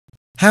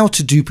how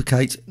to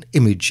duplicate an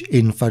image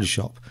in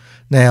Photoshop.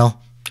 Now,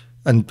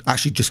 and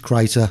actually just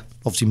create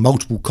obviously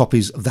multiple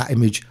copies of that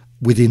image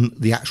within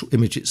the actual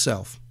image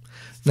itself.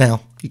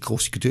 Now, of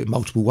course, you could do it in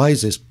multiple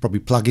ways. There's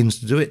probably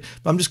plugins to do it,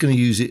 but I'm just going to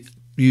use it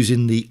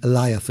using the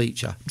layer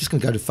feature. I'm just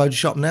going to go to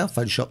Photoshop now,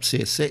 Photoshop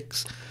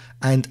CS6,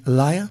 and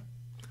layer,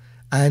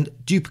 and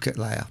duplicate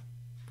layer.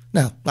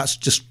 Now, that's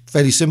just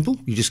fairly simple.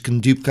 You just can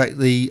duplicate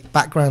the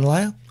background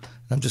layer.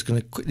 I'm just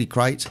going to quickly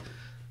create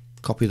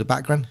a copy of the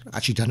background. I've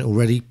actually done it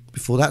already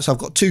before that, so I've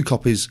got 2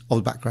 copies of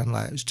the background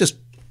layer. It's just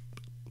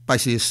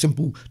basically a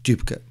simple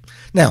duplicate.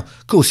 Now,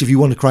 of course, if you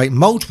want to create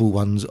multiple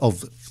ones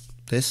of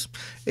this,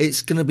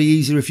 it's going to be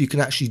easier if you can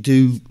actually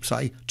do,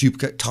 say,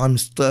 duplicate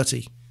times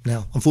 30.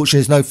 Now, unfortunately,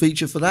 there's no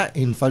feature for that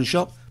in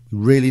Photoshop.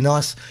 Really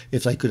nice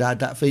if they could add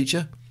that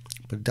feature,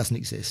 but it doesn't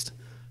exist.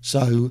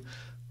 So,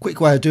 quick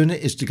way of doing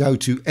it is to go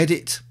to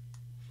Edit,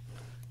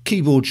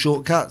 Keyboard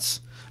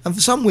Shortcuts, and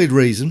for some weird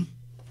reason,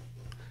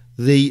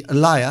 the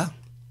layer,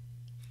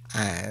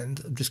 and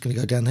I'm just going to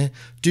go down here,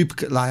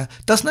 duplicate layer,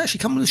 doesn't actually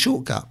come with a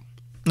shortcut.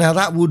 Now,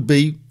 that would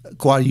be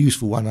quite a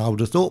useful one, I would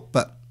have thought,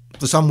 but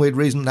for some weird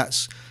reason,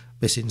 that's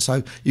missing.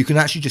 So you can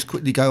actually just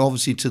quickly go,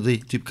 obviously, to the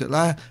duplicate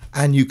layer,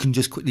 and you can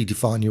just quickly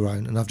define your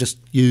own. And I've just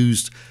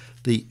used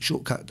the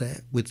shortcut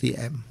there with the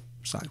M.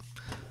 So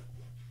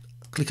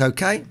click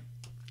OK.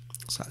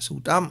 So that's all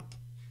done.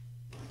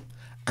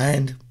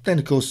 And then,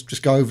 of course,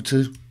 just go over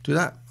to do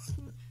that.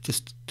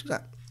 Just do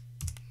that.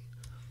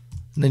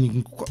 And then you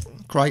can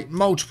create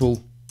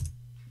multiple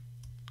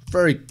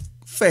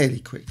fairly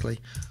quickly.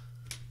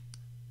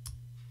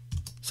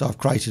 So I've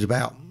created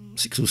about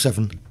 6 or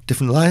 7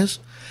 different layers.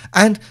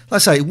 And like I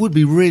say, it would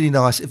be really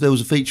nice if there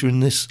was a feature in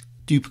this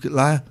duplicate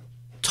layer,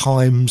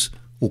 times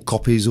or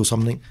copies or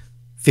something,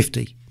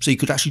 50. So you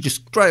could actually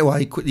just straight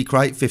away quickly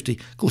create 50.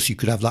 Of course, you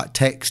could have like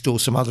text or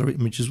some other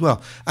image as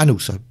well. And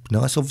also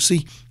nice,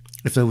 obviously,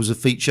 if there was a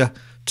feature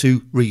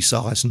to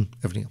resize and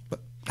everything else. But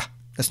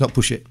let's not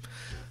push it.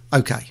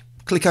 Okay,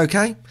 click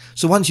OK.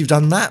 So once you've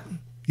done that,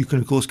 you can,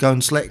 of course, go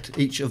and select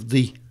each of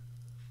the,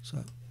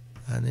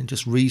 and then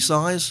just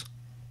resize.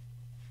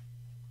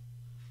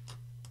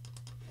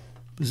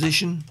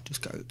 Position,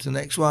 just go to the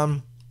next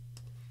one.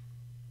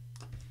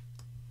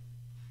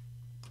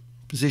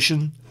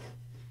 Position,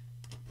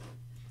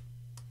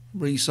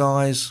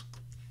 resize,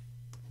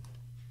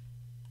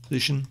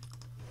 position,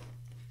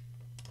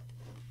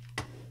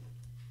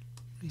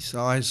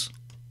 resize,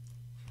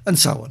 and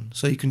so on.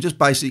 So you can just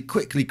basically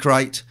quickly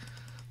create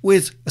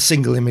with a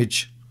single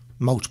image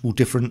multiple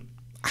different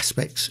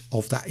aspects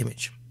of that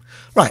image.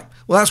 Right,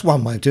 well, that's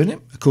one way of doing it.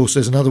 Of course,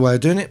 there's another way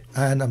of doing it,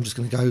 and I'm just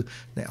going to go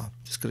now.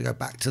 Just going to go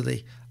back to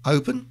the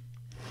open,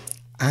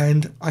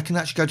 and I can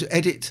actually go to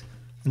edit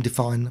and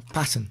define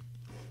pattern.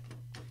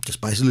 Just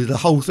basically the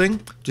whole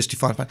thing, just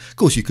define pattern. Of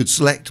course, you could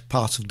select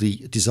part of the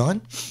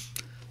design,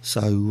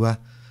 so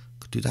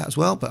could do that as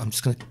well. But I'm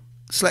just going to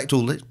select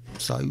all it.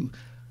 So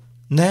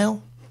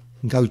now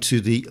go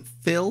to the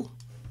fill.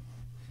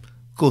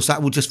 Of course,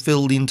 that will just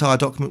fill the entire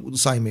document with the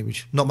same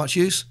image. Not much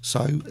use.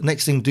 So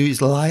next thing to do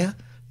is layer,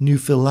 new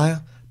fill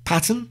layer,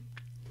 pattern.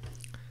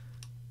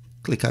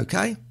 Click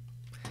OK.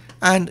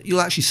 And you'll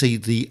actually see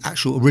the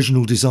actual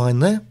original design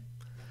there.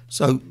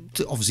 So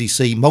to obviously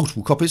see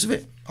multiple copies of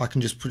it, I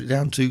can just put it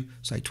down to,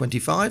 say,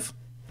 25.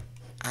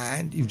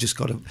 And you've just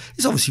got to,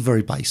 it's obviously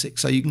very basic,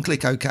 so you can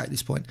click OK at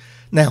this point.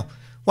 Now,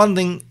 one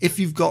thing, if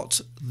you've got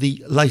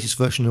the latest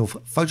version of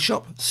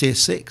Photoshop,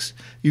 CS6,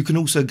 you can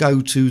also go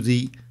to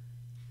the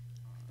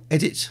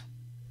Edit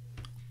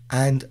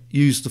and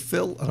use the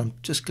fill. And I'm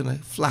just going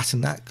to flatten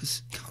that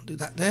because you can't do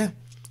that there.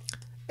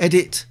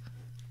 Edit,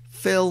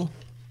 fill,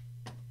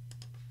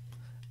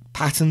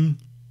 pattern,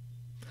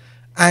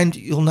 and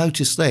you'll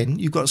notice then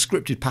you've got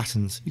scripted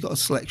patterns. You've got a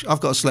selection.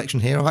 I've got a selection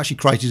here. I've actually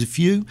created a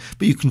few,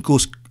 but you can of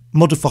course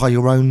modify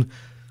your own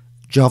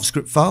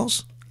JavaScript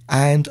files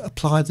and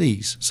apply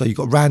these. So you've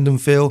got random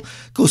fill.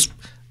 Of course,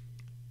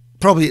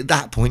 probably at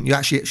that point you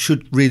actually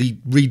should really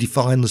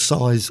redefine the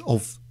size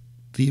of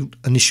the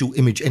initial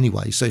image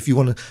anyway. So if you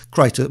want to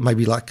create a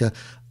maybe like a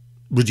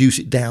reduce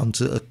it down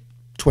to a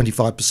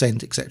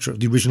 25%, etc. of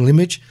the original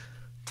image,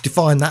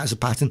 define that as a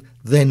pattern,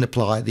 then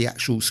apply the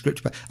actual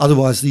script.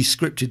 Otherwise, these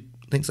scripted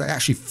things, they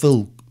actually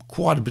fill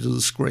quite a bit of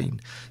the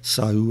screen.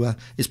 So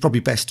it's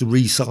probably best to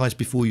resize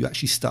before you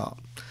actually start.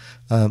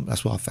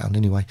 That's what I found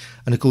anyway.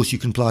 And of course, you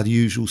can apply the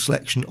usual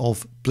selection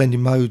of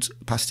blending modes,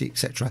 opacity,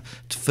 etc.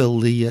 to fill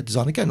the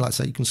design. Again, like I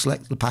say, you can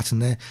select the pattern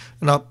there.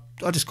 And I'll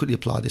just quickly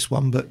apply this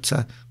one, but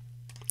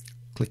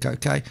click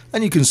OK.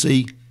 And you can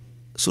see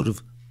sort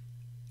of,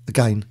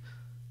 again,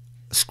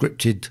 a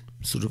scripted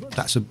sort of,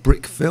 that's a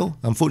brick fill.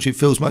 Unfortunately, it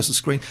fills most of the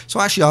screen. So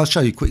actually, I'll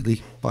show you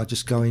quickly by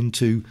just going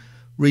to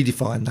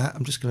redefine that.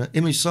 I'm just going to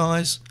image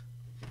size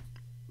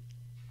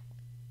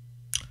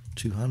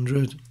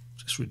 200.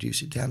 Just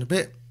reduce it down a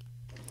bit.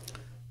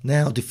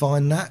 Now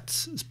define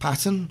that as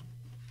pattern.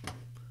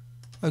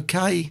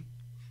 OK.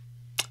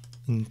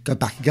 And go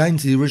back again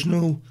to the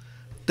original.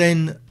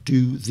 Then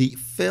do the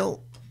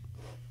fill.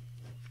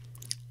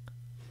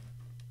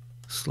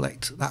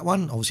 Select that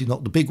one. Obviously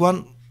not the big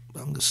one.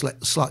 I'm going to select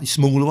the slightly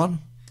smaller one,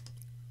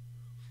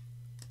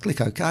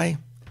 click OK,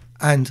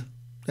 and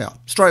yeah,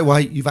 straight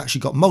away you've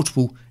actually got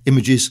multiple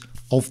images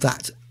of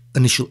that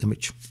initial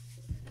image.